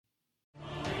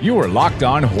You are Locked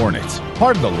On Hornets,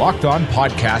 part of the Locked On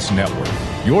Podcast Network.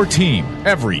 Your team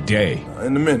every day.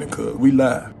 In a minute, cuz we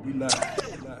live.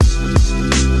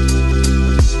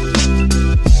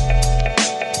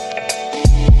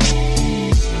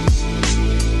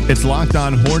 It's Locked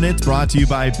On Hornets, brought to you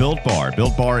by Built Bar.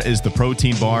 Built Bar is the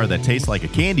protein bar that tastes like a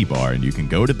candy bar, and you can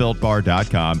go to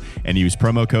BuiltBar.com and use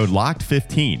promo code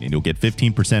LOCKED15, and you'll get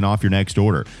 15% off your next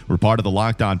order. We're part of the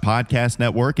Locked On Podcast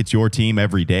Network. It's your team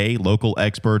every day, local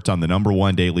experts on the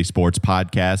 #1 daily sports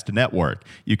podcast network.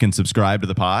 You can subscribe to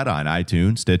the pod on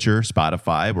iTunes, Stitcher,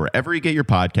 Spotify, wherever you get your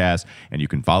podcasts, and you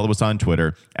can follow us on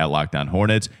Twitter at Locked On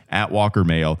Hornets, at Walker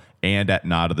Mail, and at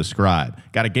Nod of the Scribe.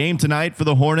 Got a game tonight for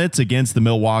the Hornets against the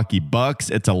Milwaukee Bucks.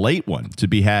 It's a late one to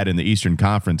be had in the Eastern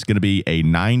Conference. Going to be a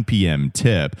 9 p.m.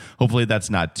 tip. Hopefully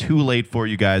that's not too late for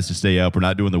you guys to stay up. We're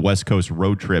not doing the West Coast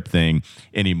road trip thing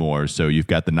anymore. So you've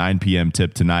got the 9 p.m.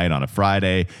 tip tonight on a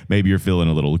Friday. Maybe you're feeling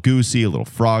a little goosey, a little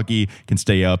froggy, can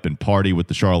stay up and party with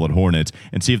the Charlotte Hornets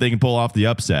and see if they can pull off the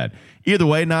upset. Either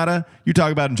way, Nada, you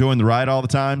talk about enjoying the ride all the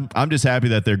time. I'm just happy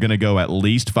that they're going to go at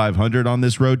least 500 on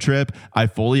this road trip. I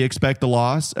fully expect a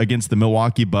loss against the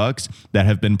Milwaukee Bucks that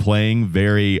have been playing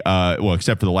very, well,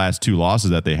 except for the last 2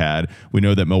 losses that they had. We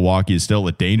know that Milwaukee is still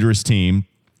a dangerous team.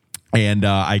 And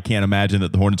I can't imagine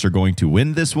that the Hornets are going to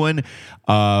win this one.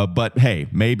 But hey,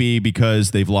 maybe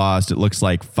because they've lost, it looks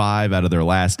like 5 out of their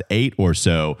last 8 or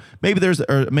so. Maybe there's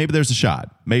a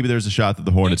shot. Maybe there's a shot that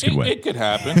the Hornets could win. It could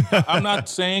happen. I'm not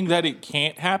saying that it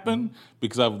can't happen,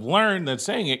 because I've learned that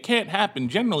saying it can't happen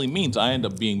generally means I end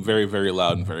up being very, very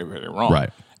loud and very, very wrong. Right.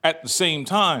 At the same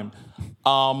time,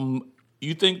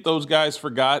 you think those guys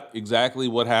forgot exactly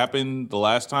what happened the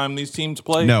last time these teams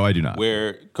played? No, I do not.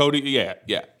 Where Cody, yeah.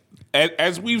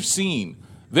 As we've seen,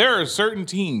 there are certain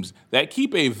teams that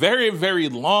keep a very, very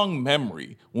long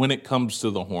memory when it comes to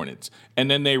the Hornets. And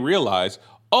then they realize,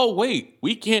 oh, wait,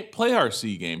 we can't play our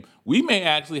C game. We may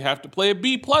actually have to play a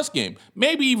B+ game,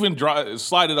 maybe even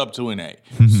slide it up to an A.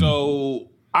 So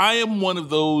I am one of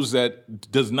those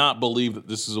that does not believe that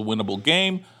this is a winnable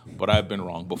game, but I've been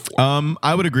wrong before.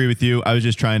 I would agree with you. I was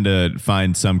just trying to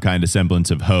find some kind of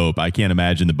semblance of hope. I can't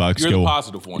imagine the Bucks You're the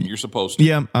positive one. You're supposed to.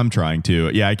 Yeah, I'm trying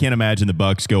to. Yeah, I can't imagine the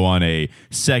Bucks go on a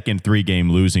second 3-game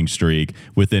losing streak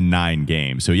within 9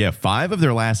 games. So yeah, 5 of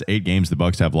their last 8 games the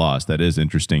Bucks have lost. That is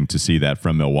interesting to see that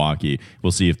from Milwaukee.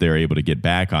 We'll see if they're able to get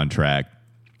back on track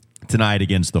tonight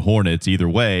against the Hornets. Either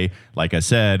way, like I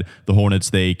said, the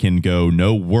Hornets, they can go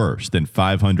no worse than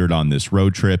 500 on this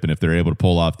road trip, and if they're able to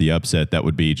pull off the upset, that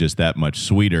would be just that much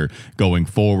sweeter going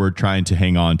forward, trying to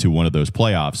hang on to one of those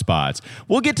playoff spots.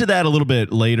 We'll get to that a little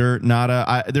bit later,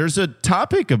 Nada. There's a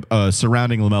topic of,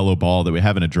 surrounding LaMelo Ball that we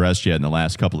haven't addressed yet in the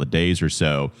last couple of days or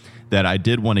so that I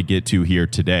did want to get to here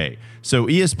today. So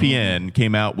ESPN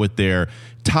came out with their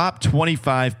top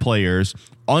 25 players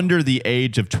under the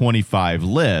age of 25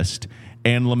 list,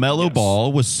 and LaMelo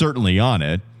Ball was certainly on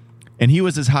it, and he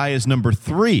was as high as number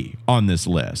 3 on this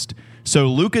list. So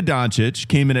Luka Doncic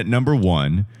came in at number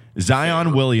 1,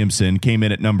 Zion Williamson came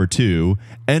in at number 2,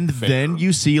 and then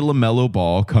you see LaMelo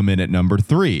Ball come in at number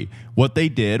 3. What they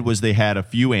did was they had a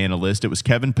few analysts. It was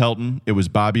Kevin Pelton, it was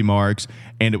Bobby Marks,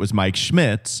 and it was Mike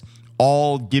Schmitz,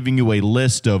 all giving you a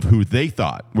list of who they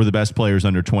thought were the best players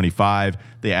under 25.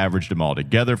 They averaged them all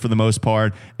together for the most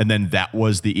part, and then that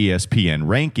was the ESPN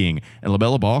ranking, and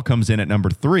LaMelo Ball comes in at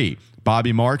number 3.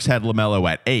 Bobby Marks had LaMelo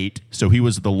at 8, so he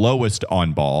was the lowest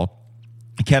on Ball.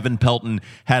 Kevin Pelton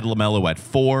had LaMelo at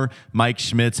 4. Mike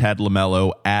Schmitz had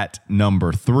LaMelo at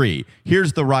number 3.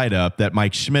 Here's the write-up that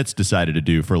Mike Schmitz decided to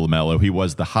do for LaMelo. He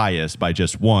was the highest by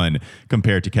just 1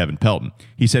 compared to Kevin Pelton.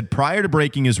 He said prior to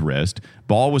breaking his wrist,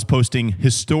 Ball was posting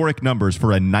historic numbers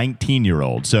for a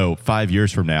 19-year-old. So 5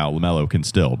 years from now, LaMelo can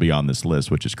still be on this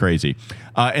list, which is crazy.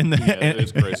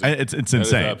 It's crazy. It's insane.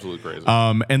 It's absolutely crazy.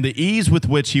 And the ease with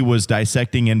which he was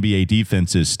dissecting NBA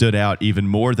defenses stood out even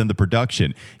more than the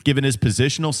production, given his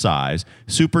positional size,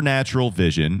 supernatural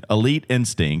vision, elite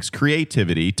instincts,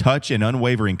 creativity, touch, and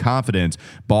unwavering confidence.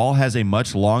 Ball has a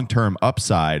much long-term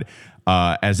upside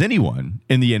as anyone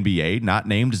in the NBA, not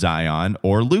named Zion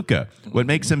or Luka. What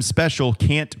makes him special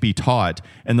can't be taught,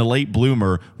 and the late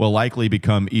bloomer will likely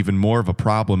become even more of a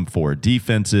problem for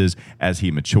defenses as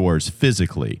he matures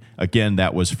physically. Again,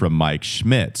 that was from Mike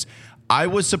Schmitz. I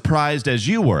was surprised, as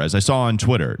you were, as I saw on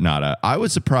Twitter, Nada, I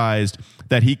was surprised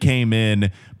that he came in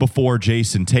before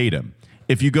Jason Tatum.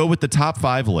 If you go with the top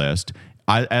 5 list,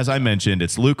 as I mentioned,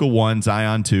 it's Luka 1,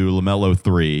 Zion 2, LaMelo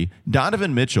 3.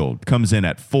 Donovan Mitchell comes in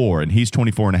at 4, and he's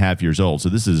 24 and a half years old, so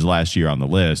this is his last year on the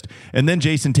list. And then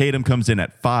Jason Tatum comes in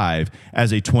at 5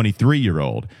 as a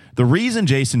 23-year-old. The reason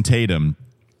Jason Tatum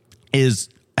is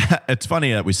it's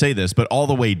funny that we say this, but all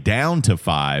the way down to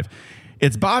 5,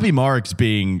 it's Bobby Marks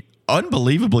being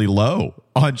unbelievably low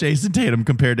on Jason Tatum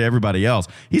compared to everybody else.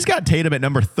 He's got Tatum at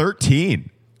number 13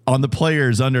 on the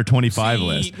players under 25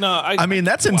 list. No, I mean,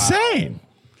 that's insane.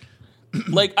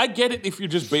 Like, I get it if you're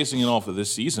just basing it off of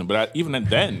this season, but even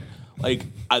then, like,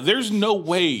 there's no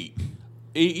way,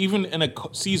 even in a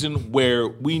season where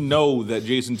we know that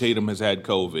Jason Tatum has had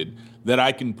COVID, that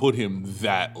I can put him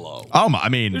that low. Oh, I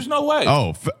mean, there's no way.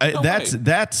 Oh,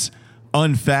 that's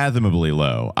unfathomably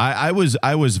low. I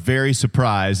was very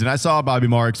surprised, and I saw Bobby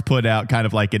Marks put out kind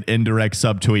of like an indirect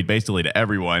subtweet basically to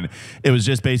everyone. It was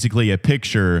just basically a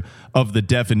picture of the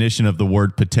definition of the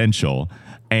word potential.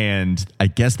 And I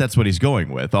guess that's what he's going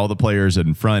with. All the players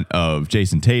in front of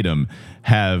Jason Tatum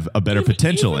have a better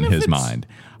potential in his mind.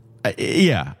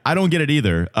 Yeah, I don't get it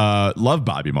either. Love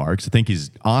Bobby Marks. I think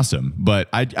he's awesome, but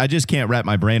I just can't wrap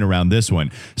my brain around this one.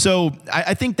 So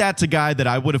I think that's a guy that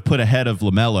I would have put ahead of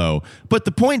LaMelo. But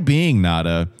the point being,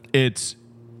 Nada, it's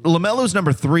LaMelo's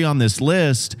number 3 on this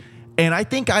list, and I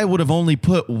think I would have only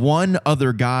put one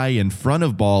other guy in front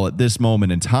of Ball at this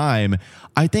moment in time.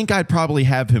 I think I'd probably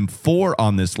have him 4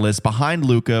 on this list, behind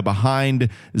Luka, behind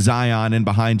Zion, and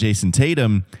behind Jason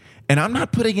Tatum. And I'm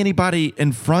not putting anybody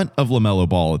in front of LaMelo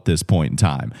Ball at this point in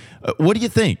time. What do you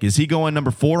think? Is he going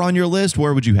number 4 on your list?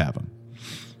 Where would you have him?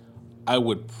 I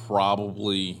would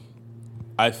probably,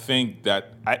 I think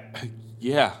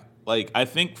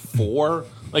 4,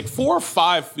 like 4 or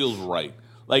 5 feels right.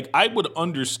 Like, I would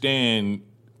understand,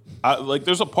 like,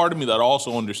 there's a part of me that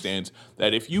also understands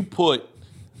that if you put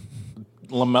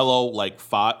LaMelo like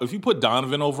 5, if you put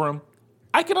Donovan over him,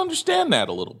 I could understand that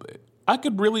a little bit. I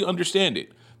could really understand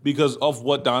it because of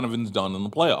what Donovan's done in the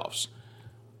playoffs.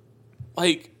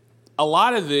 Like, a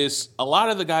lot of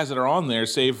the guys that are on there,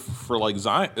 save for like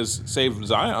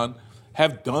Zion,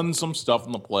 have done some stuff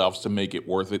in the playoffs to make it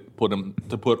worth it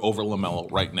to put over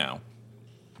LaMelo right now.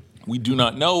 We do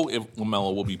not know if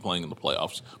LaMelo will be playing in the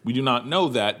playoffs. We do not know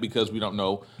that because we don't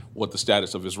know what the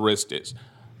status of his wrist is.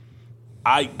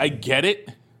 I get it.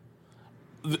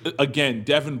 Again,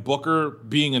 Devin Booker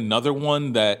being another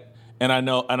one that, and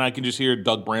I can just hear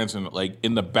Doug Branson like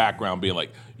in the background being like,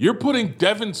 "You're putting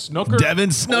Devin Snooker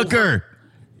over,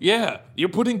 yeah, you're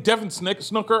putting Devin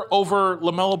Snooker over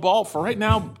LaMelo Ball for right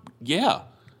now." Yeah.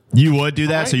 You would do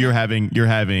that, right? So you're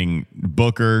having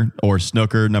Booker or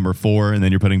Snooker number 4, and then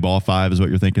you're putting Ball 5, is what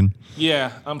you're thinking?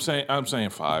 Yeah, I'm saying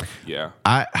 5. Yeah,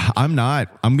 I'm not.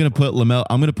 I'm gonna put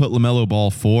LaMelo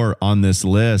Ball 4 on this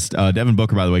list. Devin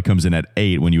Booker, by the way, comes in at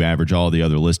 8 when you average all the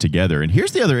other lists together. And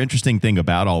here's the other interesting thing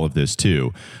about all of this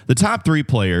too: the top 3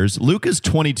 players. Luka's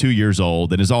 22 years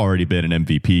old and has already been an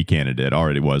MVP candidate.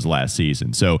 Already was last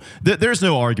season. So there's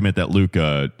no argument that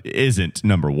Luka isn't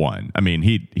number 1. I mean,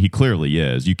 he clearly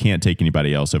is. You can't take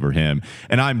anybody else over him,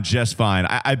 and I'm just fine.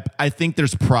 I think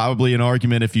there's probably an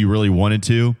argument, if you really wanted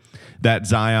to, that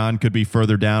Zion could be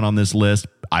further down on this list.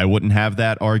 I wouldn't have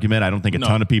that argument. I don't think a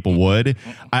ton of people would.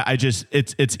 I just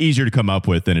it's easier to come up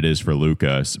with than it is for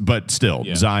Luka, but still,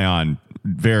 yeah. Zion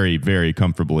very, very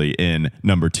comfortably in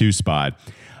number 2 spot.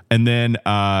 And then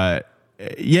the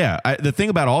thing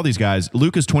about all these guys,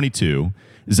 Luka's 22.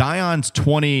 Zion's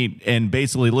 20 and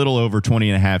basically a little over 20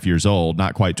 and a half years old,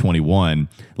 not quite 21.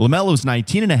 LaMelo's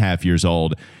 19 and a half years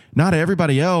old. Not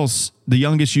everybody else. The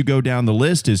youngest you go down the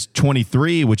list is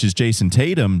 23, which is Jason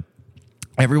Tatum.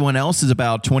 Everyone else is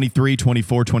about 23,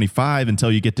 24, 25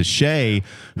 until you get to Shea,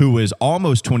 who is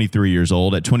almost 23 years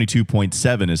old at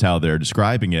 22.7 is how they're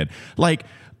describing it. Like,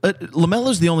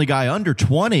 LaMelo's the only guy under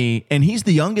 20, and he's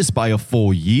the youngest by a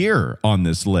full year on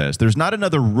this list. There's not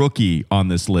another rookie on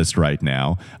this list right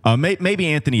now. Maybe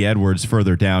Anthony Edwards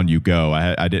further down you go.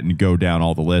 I didn't go down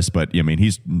all the lists, but I mean,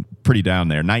 he's pretty down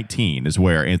there. 19 is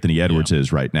where Anthony Edwards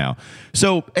is right now.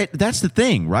 So that's the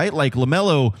thing, right? Like,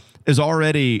 LaMelo is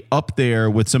already up there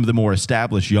with some of the more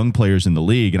established young players in the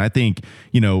league. And I think,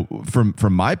 from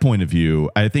my point of view,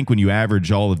 I think when you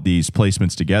average all of these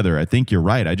placements together, I think you're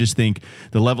right. I just think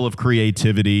the level of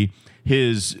creativity,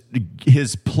 his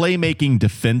playmaking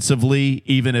defensively,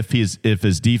 even if his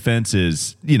defense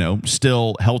is,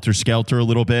 still helter-skelter a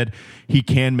little bit, he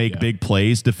can make big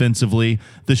plays defensively.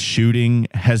 The shooting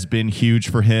has been huge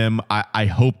for him. I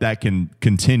hope that can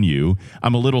continue.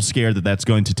 I'm a little scared that that's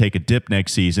going to take a dip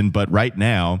next season, but right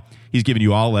now He's given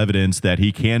you all evidence that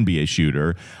he can be a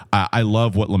shooter. I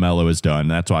love what LaMelo has done.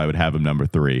 That's why I would have him number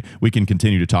 3. We can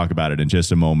continue to talk about it in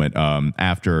just a moment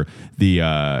after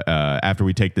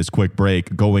we take this quick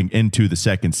break. Going into the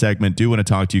second segment, do want to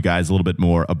talk to you guys a little bit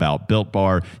more about Built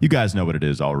Bar. You guys know what it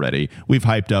is already. We've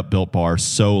hyped up Built Bar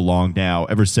so long now,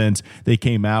 ever since they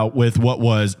came out with what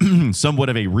was somewhat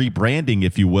of a rebranding,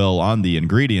 if you will, on the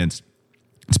ingredients.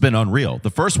 It's been unreal. The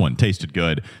first one tasted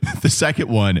good. The second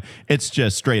one, it's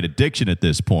just straight addiction at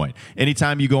this point.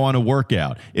 Anytime you go on a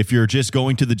workout, if you're just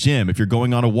going to the gym, if you're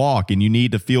going on a walk and you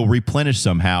need to feel replenished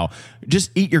somehow,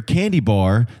 just eat your candy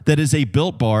bar that is a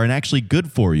Built Bar and actually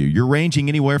good for you. You're ranging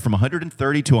anywhere from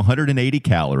 130 to 180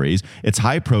 calories. It's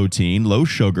high protein, low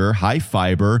sugar, high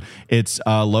fiber. It's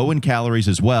low in calories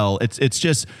as well.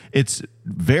 It's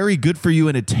very good for you,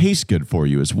 and it tastes good for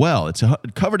you as well. It's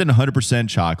covered in 100%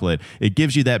 chocolate. It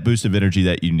gives you that boost of energy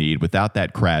that you need without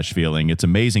that crash feeling. It's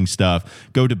amazing stuff.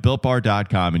 Go to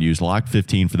BuiltBar.com and use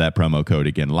LOCKED15 for that promo code.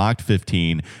 Again,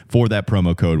 LOCKED15 for that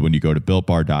promo code when you go to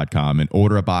BuiltBar.com and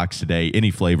order a box today.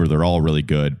 Any flavor, they're all really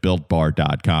good.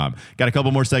 BuiltBar.com. Got a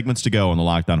couple more segments to go on the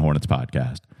Locked On Hornets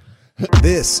podcast.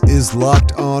 This is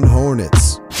Locked On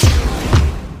Hornets.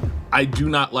 I do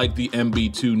not like the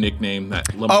MB2 nickname that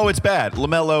Oh, it's bad.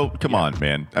 LaMelo, come on,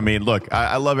 man. I mean, look,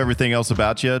 I love everything else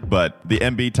about you, but the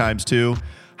MB times 2,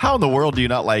 how in the world do you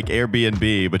not like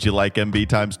Airbnb, but you like MB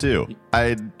times 2?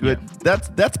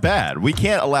 That's bad. We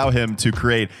can't allow him to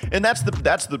create, and that's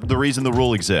the reason the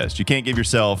rule exists. You can't give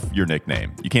yourself your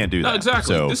nickname. You can't do that. No,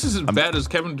 exactly. So, this is as bad as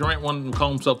Kevin Durant wanted to call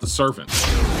himself the Servant.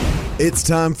 It's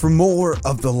time for more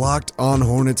of the Locked On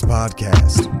Hornets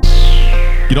podcast.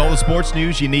 Get all the sports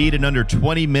news you need in under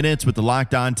 20 minutes with the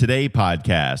Locked On Today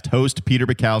podcast. Host Peter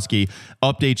Bukowski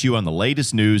updates you on the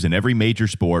latest news in every major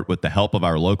sport with the help of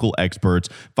our local experts.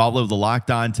 Follow the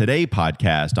Locked On Today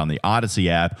podcast on the Odyssey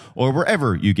app or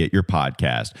wherever you get your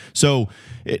podcast. So,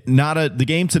 the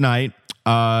game tonight.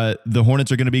 The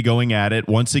Hornets are going to be going at it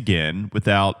once again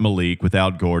without Malik,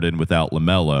 without Gordon, without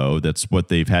LaMelo. That's what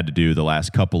they've had to do the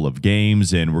last couple of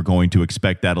games, and we're going to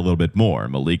expect that a little bit more.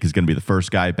 Malik is going to be the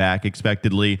first guy back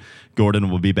expectedly.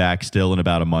 Gordon will be back still in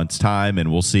about a month's time,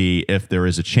 and we'll see if there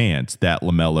is a chance that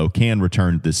LaMelo can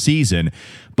return this season.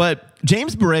 But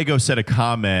James Borrego said a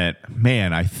comment,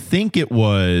 man, I think it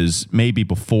was maybe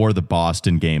before the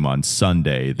Boston game on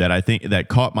Sunday that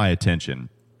caught my attention.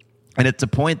 And it's a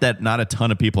point that not a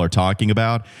ton of people are talking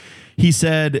about. He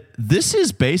said, this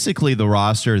is basically the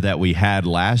roster that we had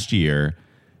last year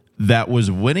that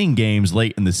was winning games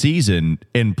late in the season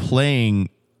and playing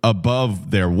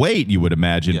above their weight, you would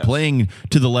imagine, yes, playing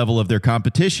to the level of their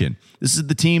competition. This is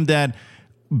the team that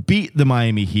beat the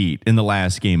Miami Heat in the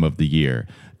last game of the year.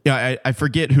 Yeah, I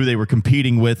forget who they were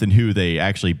competing with and who they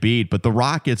actually beat, but the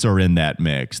Rockets are in that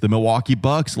mix. The Milwaukee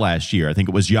Bucks last year, I think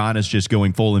it was Giannis just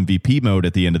going full MVP mode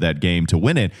at the end of that game to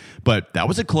win it, but that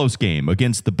was a close game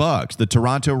against the Bucks. The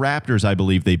Toronto Raptors, I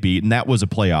believe they beat, and that was a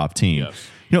playoff team.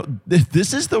 Yes.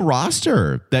 This is the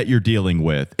roster that you're dealing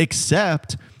with,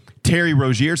 except Terry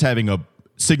Rozier's having a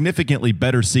significantly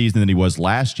better season than he was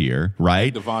last year,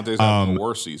 right? Devontae's having a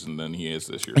worse season than he is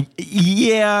this year.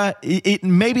 Yeah, it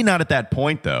maybe not at that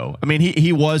point, though. I mean,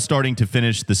 he was starting to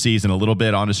finish the season a little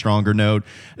bit on a stronger note.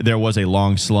 There was a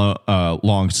long slump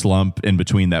in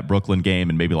between that Brooklyn game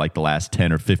and maybe like the last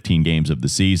 10 or 15 games of the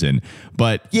season.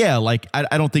 But yeah, like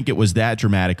I don't think it was that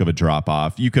dramatic of a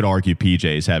drop-off. You could argue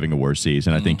PJ's having a worse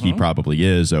season. I think he probably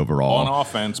is overall. On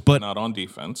offense, but not on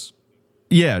defense.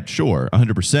 Yeah, sure,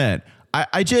 100%.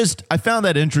 I found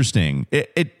that interesting.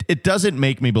 It doesn't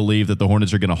make me believe that the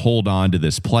Hornets are going to hold on to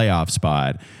this playoff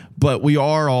spot, but we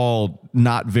are all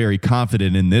not very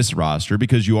confident in this roster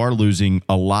because you are losing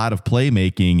a lot of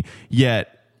playmaking,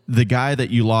 yet the guy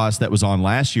that you lost that was on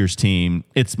last year's team,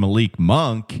 it's Malik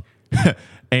Monk,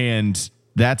 and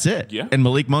that's it. Yeah. And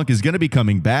Malik Monk is going to be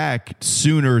coming back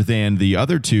sooner than the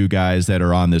other two guys that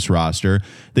are on this roster.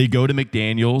 They go to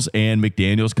McDaniels, and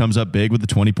McDaniels comes up big with a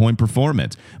 20-point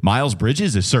performance. Miles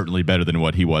Bridges is certainly better than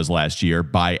what he was last year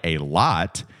by a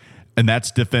lot, and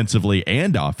that's defensively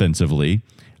and offensively.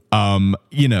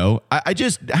 I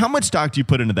just, how much stock do you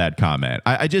put into that comment?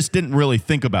 I just didn't really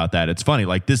think about that. It's funny,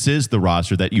 like this is the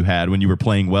roster that you had when you were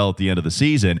playing well at the end of the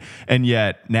season, and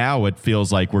yet now it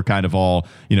feels like we're kind of all,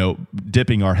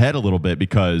 dipping our head a little bit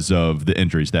because of the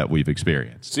injuries that we've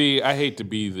experienced. See, I hate to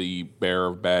be the bearer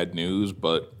of bad news,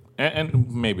 but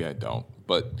and maybe I don't,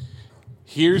 but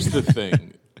here's the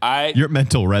thing. Your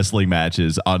mental wrestling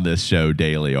matches on this show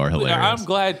daily are hilarious.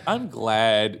 I'm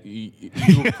glad you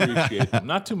appreciate them.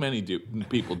 Not too many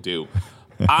people do.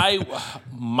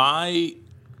 My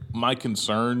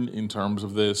concern in terms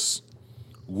of this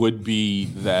would be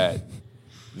that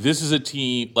this is a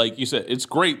team, like you said, it's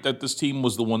great that this team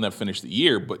was the one that finished the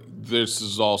year, but this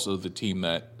is also the team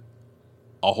that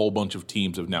a whole bunch of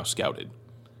teams have now scouted.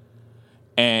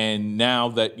 And now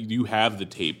that you have the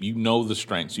tape, you know the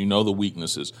strengths, you know the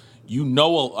weaknesses, you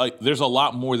know there's a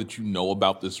lot more that you know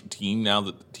about this team now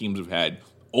that the teams have had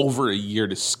over a year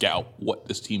to scout what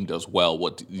this team does well,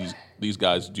 what these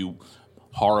guys do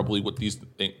horribly, what these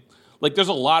things. Like, there's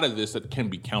a lot of this that can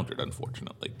be countered,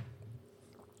 unfortunately.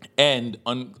 And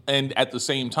at the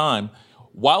same time,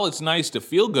 while it's nice to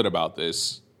feel good about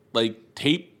this, like,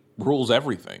 tape rules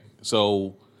everything.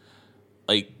 So,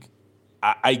 like,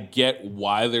 I get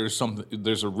why there's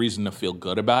a reason to feel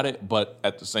good about it, but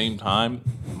at the same time,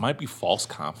 it might be false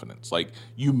confidence. Like,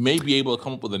 you may be able to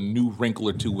come up with a new wrinkle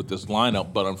or two with this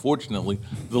lineup, but unfortunately,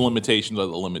 the limitations are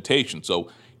the limitations.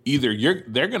 So either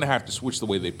they're going to have to switch the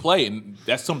way they play, and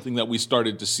that's something that we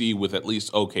started to see with at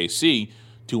least OKC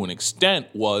to an extent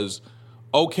was,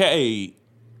 okay,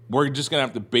 we're just going to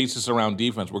have to base this around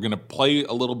defense. We're going to play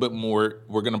a little bit more.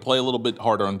 We're going to play a little bit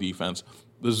harder on defense.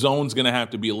 The zone's going to have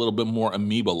to be a little bit more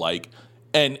amoeba-like,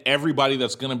 and everybody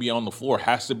that's going to be on the floor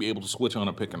has to be able to switch on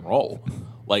a pick and roll.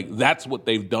 Like, that's what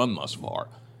they've done thus far.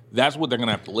 That's what they're going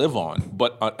to have to live on.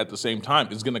 But at the same time,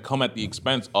 it's going to come at the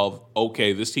expense of,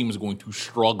 okay, this team is going to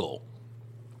struggle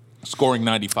scoring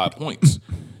 95 points.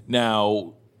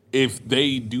 Now, if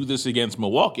they do this against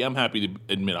Milwaukee, I'm happy to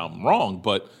admit I'm wrong,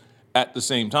 but at the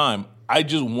same time, I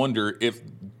just wonder if,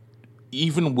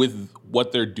 even with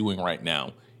what they're doing right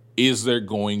now, is there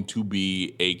going to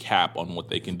be a cap on what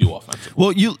they can do offensively?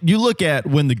 Well, you look at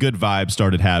when the good vibes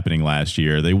started happening last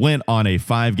year. They went on a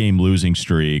 5-game losing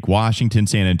streak: Washington,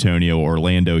 San Antonio,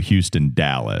 Orlando, Houston,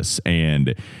 Dallas.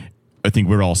 And I think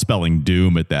we were all spelling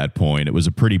doom at that point. It was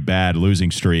a pretty bad losing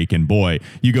streak. And boy,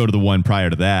 you go to the one prior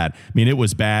to that. I mean, it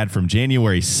was bad from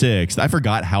January 6th. I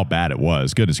forgot how bad it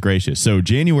was. Goodness gracious. So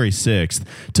January 6th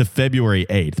to February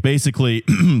 8th, basically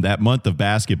that month of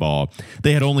basketball,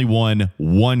 they had only won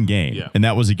one game, and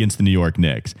that was against the New York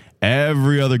Knicks.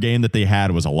 Every other game that they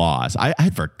had was a loss. I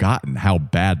had forgotten how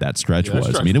bad that stretch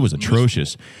was. I mean, it was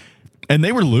atrocious. And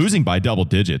they were losing by double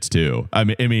digits, too. I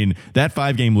mean, that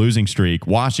 5-game losing streak,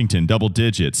 Washington, double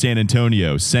digits, San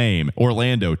Antonio, same,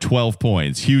 Orlando, 12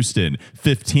 points, Houston,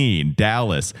 15,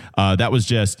 Dallas, that was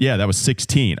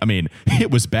 16. I mean,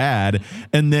 it was bad.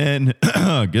 And then,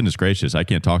 goodness gracious, I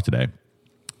can't talk today.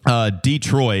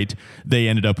 Detroit, they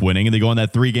ended up winning, and they go on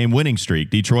that 3-game winning streak.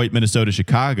 Detroit, Minnesota,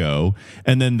 Chicago,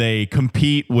 and then they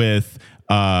compete with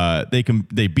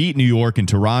they beat New York and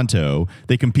Toronto.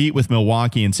 They compete with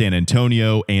Milwaukee and San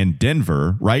Antonio and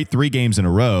Denver, right? 3 games in a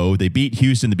row. They beat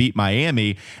Houston, they beat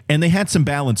Miami, and they had some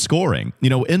balanced scoring. You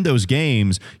know, in those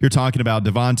games, you're talking about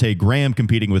Devontae Graham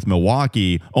competing with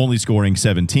Milwaukee, only scoring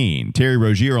 17. Terry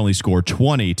Rozier only scored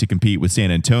 20 to compete with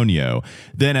San Antonio.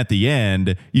 Then at the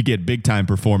end, you get big-time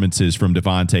performances from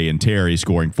Devontae and Terry,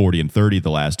 scoring 40 and 30 the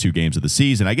last 2 games of the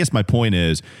season. I guess my point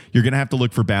is, you're going to have to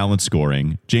look for balanced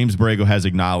scoring. James Borrego has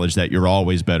acknowledged that you're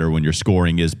always better when your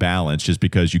scoring is balanced, just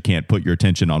because you can't put your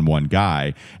attention on one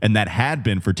guy. And that had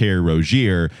been for Terry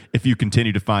Rozier. If you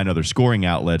continue to find other scoring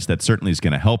outlets, that certainly is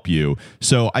going to help you.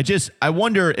 So I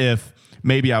wonder if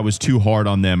maybe I was too hard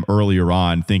on them earlier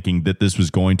on, thinking that this was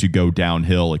going to go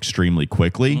downhill extremely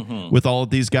quickly with all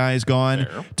of these guys gone,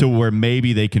 to where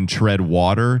maybe they can tread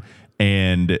water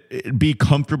and be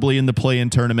comfortably in the play-in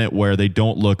tournament where they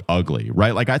don't look ugly,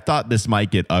 right? Like, I thought this might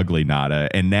get ugly, Nada.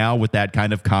 And now with that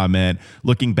kind of comment,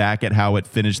 looking back at how it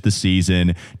finished the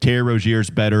season, Terry Rozier's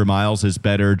better, Miles is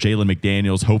better, Jalen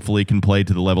McDaniels hopefully can play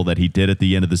to the level that he did at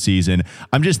the end of the season.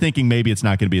 I'm just thinking maybe it's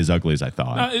not going to be as ugly as I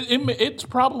thought. It's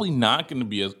probably not going to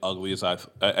be as ugly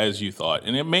as you thought,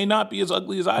 and it may not be as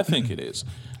ugly as I think it is.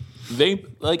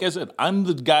 Like I said, I'm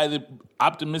the guy that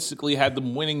optimistically had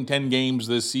them winning 10 games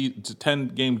this season, 10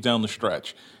 games down the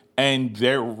stretch, and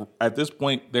at this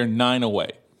point they're 9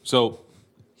 away. So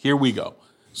here we go.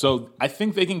 So I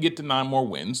think they can get to 9 more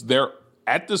wins.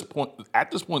 At this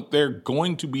point, they're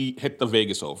going to hit the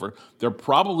Vegas over. They're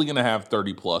probably going to have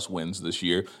 30+ wins this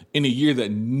year, in a year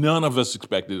that none of us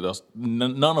expected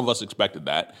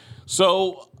that.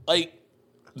 So, like,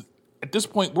 at this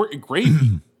point, we're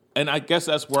gravy. And I guess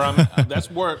that's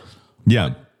where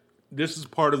yeah. This is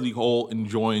part of the whole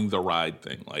enjoying the ride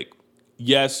thing. Like,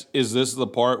 yes, is this the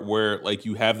part where, like,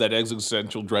 you have that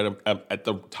existential dread at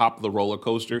the top of the roller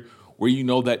coaster where you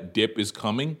know that dip is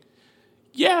coming?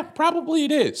 Yeah, probably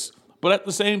it is. But at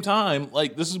the same time,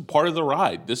 like, this is part of the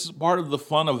ride. This is part of the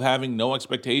fun of having no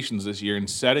expectations this year and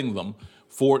setting them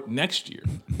for next year,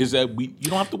 is that you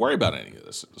don't have to worry about any of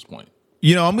this at this point.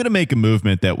 You know, I'm going to make a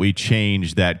movement that we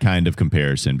change that kind of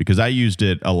comparison because I used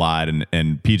it a lot,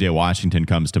 and PJ Washington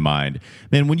comes to mind.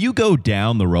 Man, when you go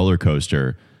down the roller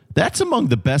coaster, that's among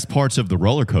the best parts of the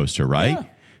roller coaster, right? Yeah.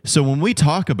 So when we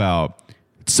talk about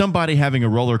somebody having a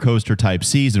roller coaster type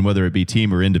season, whether it be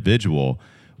team or individual,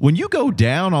 when you go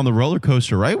down on the roller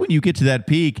coaster, right when you get to that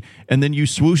peak and then you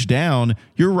swoosh down,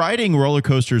 you're riding roller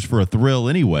coasters for a thrill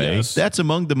anyway. Yes. That's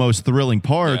among the most thrilling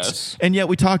parts. Yes. And yet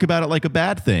we talk about it like a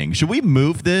bad thing. Should we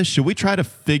move this? Should we try to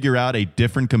figure out a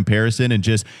different comparison and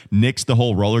just nix the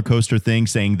whole roller coaster thing,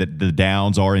 saying that the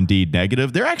downs are indeed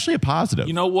negative? They're actually a positive.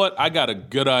 You know what? I got a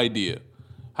good idea.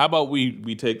 How about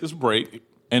we take this break,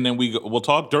 and then we'll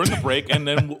talk during the break, and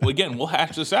then we'll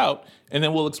hash this out, and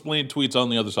then we'll explain tweets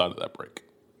on the other side of that break.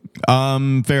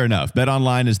 Fair enough.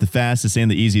 BetOnline is the fastest and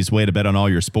the easiest way to bet on all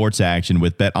your sports action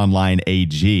with BetOnline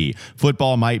AG.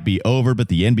 Football might be over, but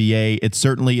the NBA, it's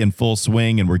certainly in full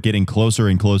swing, and we're getting closer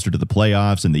and closer to the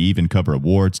playoffs, and they even cover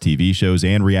awards, TV shows,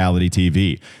 and reality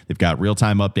TV. They've got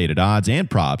real-time updated odds and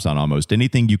props on almost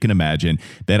anything you can imagine.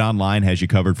 BetOnline has you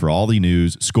covered for all the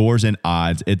news, scores, and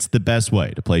odds. It's the best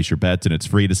way to place your bets, and it's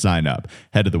free to sign up.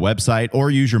 Head to the website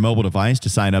or use your mobile device to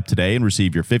sign up today and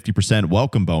receive your 50%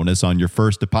 welcome bonus on your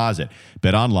first deposit.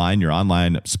 BetOnline, your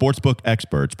online sportsbook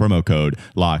experts. Promo code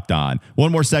Locked On.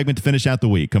 One more segment to finish out the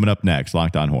week. Coming up next,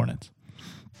 Locked On Hornets.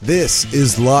 This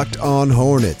is Locked On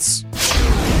Hornets.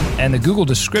 And the Google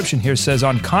description here says,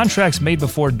 on contracts made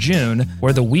before June,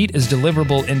 where the wheat is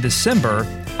deliverable in December,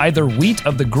 either wheat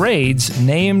of the grades,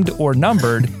 named or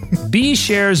numbered, B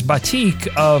shares Batik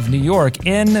of New York,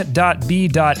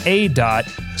 N.B.A.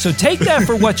 So take that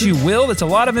for what you will. That's a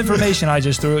lot of information I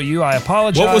just threw at you. I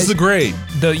apologize. What was the grade?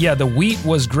 The wheat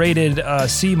was graded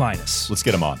C-. Let's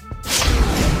get him on.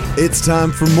 It's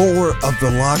time for more of the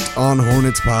Locked On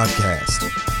Hornets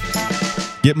podcast.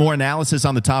 Get more analysis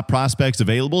on the top prospects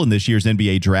available in this year's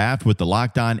NBA draft with the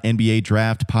Locked On NBA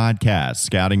Draft podcast.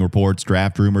 Scouting reports,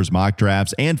 draft rumors, mock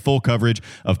drafts, and full coverage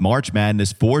of March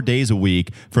Madness 4 days a week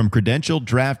from credentialed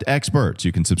draft experts.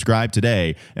 You can subscribe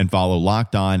today and follow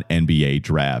Locked On NBA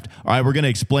Draft. All right, we're going to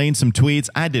explain some tweets.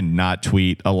 I did not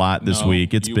tweet a lot this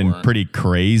week. It's been pretty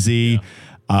crazy. Yeah.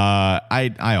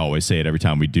 I always say it every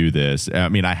time we do this. I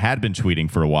mean, I had been tweeting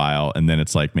for a while, and then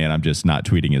it's like, man, I'm just not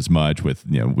tweeting as much with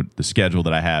with the schedule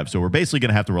that I have. So we're basically going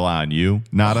to have to rely on you,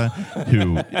 Nada,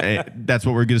 who that's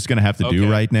what we're just going to have to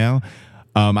do right now.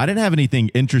 I didn't have anything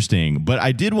interesting, but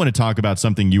I did want to talk about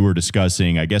something you were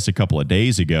discussing, I guess, a couple of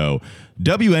days ago.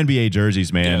 WNBA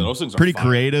jerseys, man, those things are pretty fun.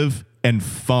 Creative and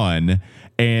fun.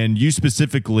 And you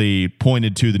specifically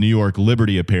pointed to the New York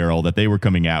Liberty apparel that they were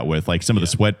coming out with, like some of the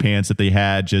sweatpants that they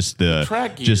had, just the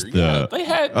track gear. They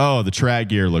had the track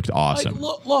gear looked awesome.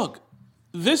 Like, look,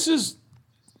 this is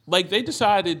like they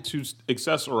decided to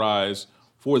accessorize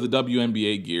for the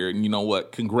WNBA gear, and you know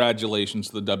what? Congratulations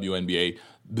to the WNBA.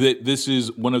 This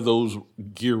is one of those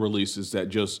gear releases that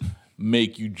just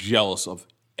make you jealous of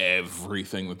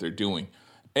everything that they're doing.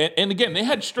 And again, they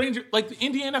had like the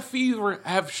Indiana Fever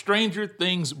have Stranger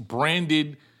Things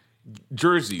branded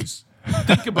jerseys.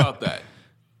 Think about that.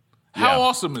 How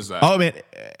awesome is that? Oh, man.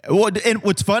 Well, and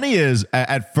what's funny is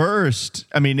at first,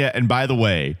 I mean, and by the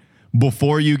way,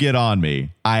 before you get on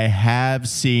me, I have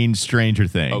seen Stranger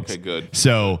Things. Okay, good.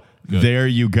 So there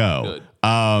you go. Good.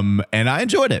 And I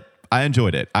enjoyed it.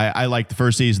 I liked the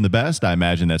first season the best. I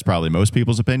imagine that's probably most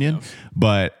people's opinion. Yes.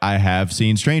 But I have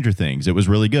seen Stranger Things. It was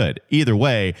really good. Either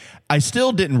way, I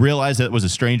still didn't realize that it was a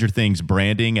Stranger Things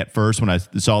branding at first when I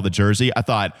saw the jersey. I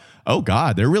thought, oh,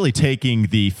 God, they're really taking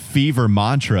the Fever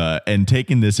mantra and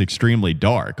taking this extremely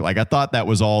dark. Like, I thought that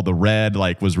was all the red,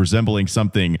 like, was resembling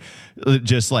something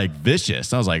just, like,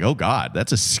 vicious. I was like, oh, God,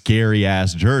 that's a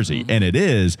scary-ass jersey. And it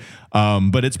is.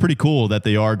 But it's pretty cool that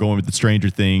they are going with the Stranger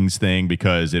Things thing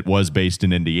because it was based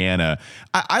in Indiana.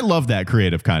 I love that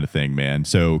creative kind of thing, man.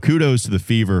 So kudos to the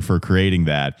Fever for creating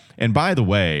that. And by the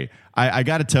way, I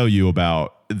got to tell you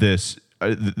about this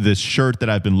shirt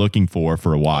that I've been looking for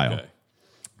a while. Okay.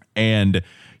 And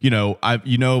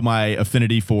my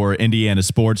affinity for Indiana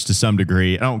sports to some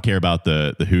degree. I don't care about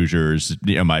the Hoosiers.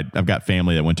 I've got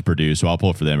family that went to Purdue, so I'll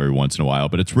pull for them every once in a while.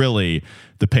 But it's really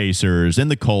the Pacers and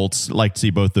the Colts. I like to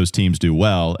see both those teams do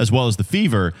well, as well as the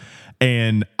Fever.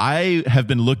 And I have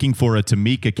been looking for a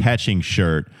Tamika Catching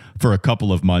shirt for a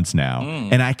couple of months now,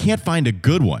 and I can't find a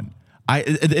good one.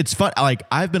 It's fun. Like,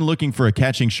 I've been looking for a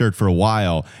catching shirt for a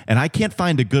while, and I can't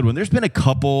find a good one. There's been a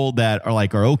couple that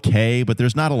are okay, but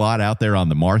there's not a lot out there on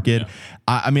the market.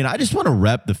 Yeah. I just want to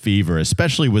rep the Fever,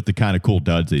 especially with the kind of cool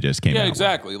duds they just came out. Yeah,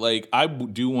 exactly. Like, I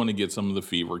do want to get some of the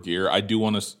Fever gear. I do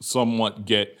want to somewhat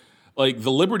get, like,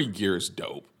 the Liberty gear is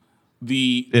dope.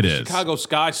 The It is. Chicago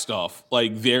Sky stuff,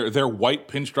 like their white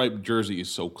pinstripe jersey is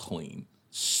so clean.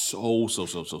 So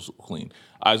clean.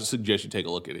 I suggest you take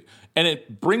a look at it. And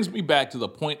it brings me back to the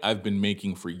point I've been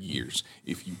making for years.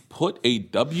 If you put a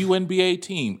WNBA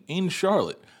team in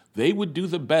Charlotte, they would do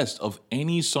the best of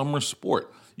any summer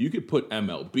sport. You could put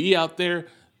MLB out there,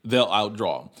 they'll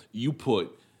outdraw them. You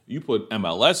put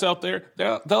MLS out there,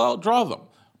 they'll outdraw them.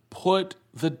 Put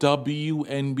the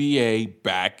WNBA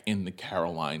back in the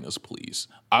Carolinas, please.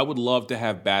 I would love to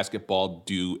have basketball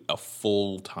do a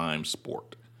full-time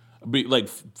sport.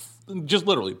 Just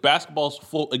literally, basketball's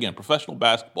professional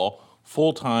basketball,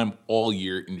 full-time all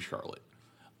year in Charlotte.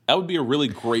 That would be a really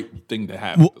great thing to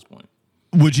have at this point.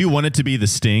 Would you want it to be the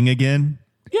Sting again?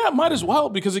 Yeah, might as well,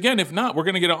 because again, if not, we're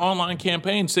going to get an online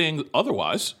campaign saying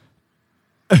otherwise.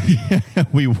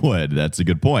 We would. That's a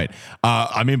good point.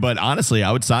 But honestly,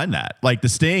 I would sign that. Like the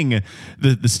Sting,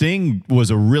 the Sting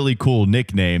was a really cool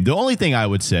nickname. The only thing I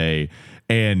would say,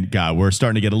 and God, we're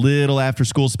starting to get a little after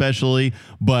school specially,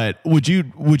 but would you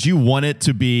want it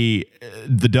to be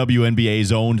the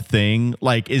WNBA's own thing?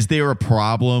 Like, is there a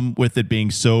problem with it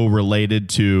being so related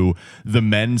to the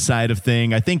men's side of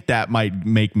thing? I think that might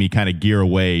make me kind of gear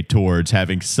away towards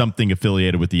having something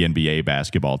affiliated with the NBA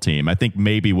basketball team. I think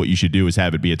maybe what you should do is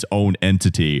have it be its own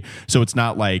entity. So it's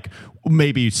not like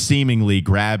maybe seemingly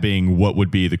grabbing what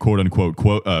would be the quote unquote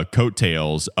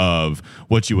coattails of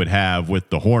what you would have with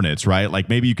the Hornets, right? Like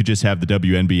maybe you could just have the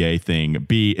WNBA thing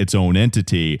be its own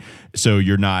entity, so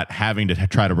you're not having to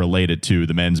try to relate it to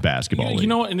the men's basketball league. You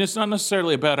know, and it's not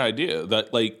necessarily a bad idea. That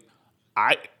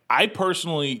I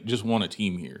personally just want a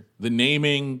team here. The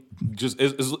naming just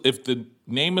is if the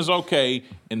name is okay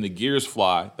and the gears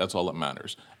fly, that's all that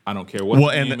matters. I don't care what.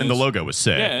 Well, and the logo was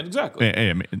sick. Yeah, exactly.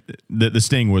 I mean, the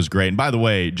Sting was great. And by the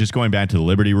way, just going back to the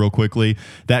Liberty real quickly,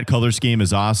 that color scheme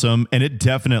is awesome, and it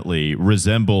definitely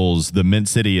resembles the Mint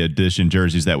City edition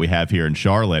jerseys that we have here in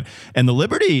Charlotte. And the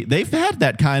Liberty, they've had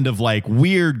that kind of like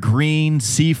weird green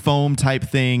sea foam type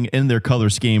thing in their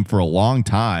color scheme for a long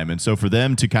time. And so for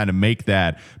them to kind of make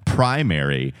that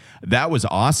primary, that was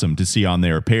awesome to see on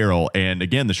their apparel. And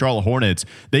again, the Charlotte Hornets,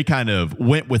 they kind of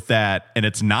went with that, and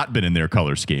it's not been in their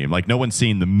color scheme. Like no one's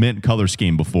seen the mint color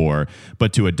scheme before,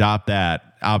 but to adopt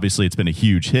that, obviously it's been a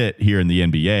huge hit here in the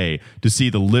NBA. To see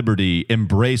the Liberty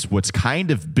embrace what's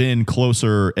kind of been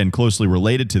closer and closely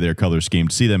related to their color scheme,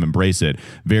 to see them embrace it,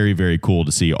 very, very cool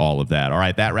to see all of that. All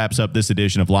right, that wraps up this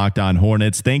edition of Locked On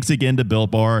Hornets. Thanks again to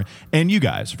Built Bar and you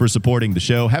guys for supporting the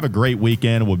show. Have a great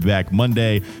weekend. We'll be back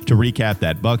Monday to recap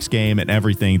that Bucks game and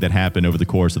everything that happened over the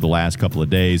course of the last couple of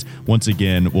days. Once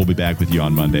again, we'll be back with you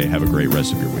on Monday. Have a great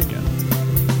rest of your weekend.